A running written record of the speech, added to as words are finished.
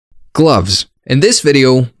Gloves. In this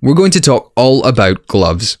video, we're going to talk all about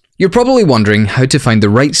gloves. You're probably wondering how to find the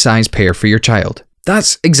right size pair for your child.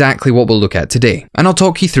 That's exactly what we'll look at today, and I'll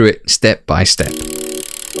talk you through it step by step.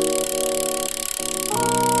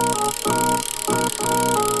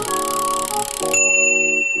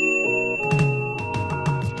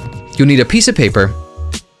 You'll need a piece of paper,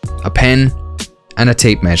 a pen, and a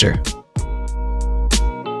tape measure.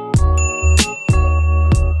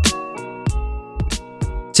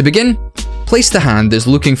 To begin, place the hand that's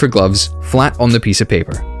looking for gloves flat on the piece of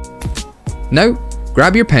paper. Now,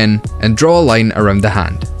 grab your pen and draw a line around the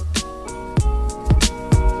hand.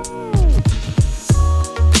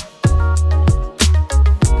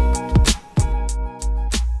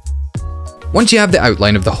 Once you have the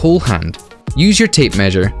outline of the whole hand, use your tape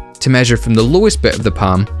measure to measure from the lowest bit of the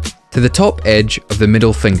palm to the top edge of the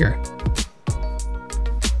middle finger.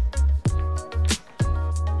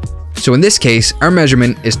 So in this case, our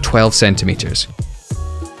measurement is 12 centimeters.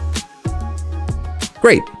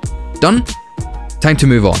 Great, done? Time to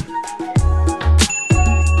move on.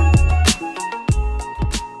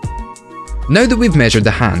 Now that we've measured the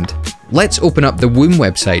hand, let's open up the Woom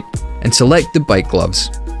website and select the bike gloves.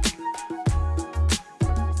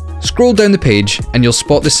 Scroll down the page and you'll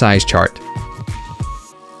spot the size chart.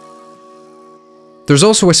 There's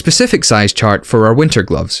also a specific size chart for our winter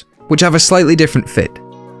gloves, which have a slightly different fit.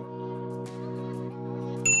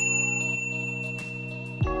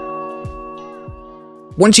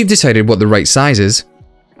 Once you've decided what the right size is,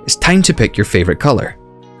 it's time to pick your favourite colour.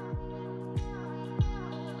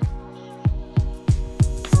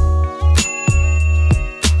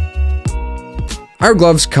 Our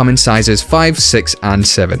gloves come in sizes 5, 6 and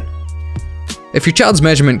 7. If your child's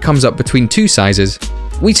measurement comes up between two sizes,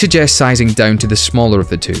 we suggest sizing down to the smaller of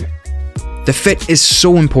the two. The fit is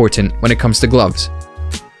so important when it comes to gloves.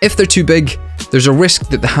 If they're too big, there's a risk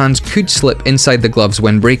that the hands could slip inside the gloves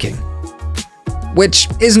when breaking, which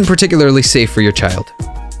isn't particularly safe for your child.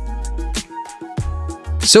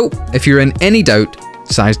 So, if you're in any doubt,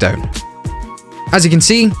 size down. As you can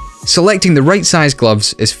see, selecting the right size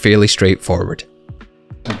gloves is fairly straightforward.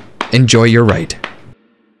 Enjoy your ride.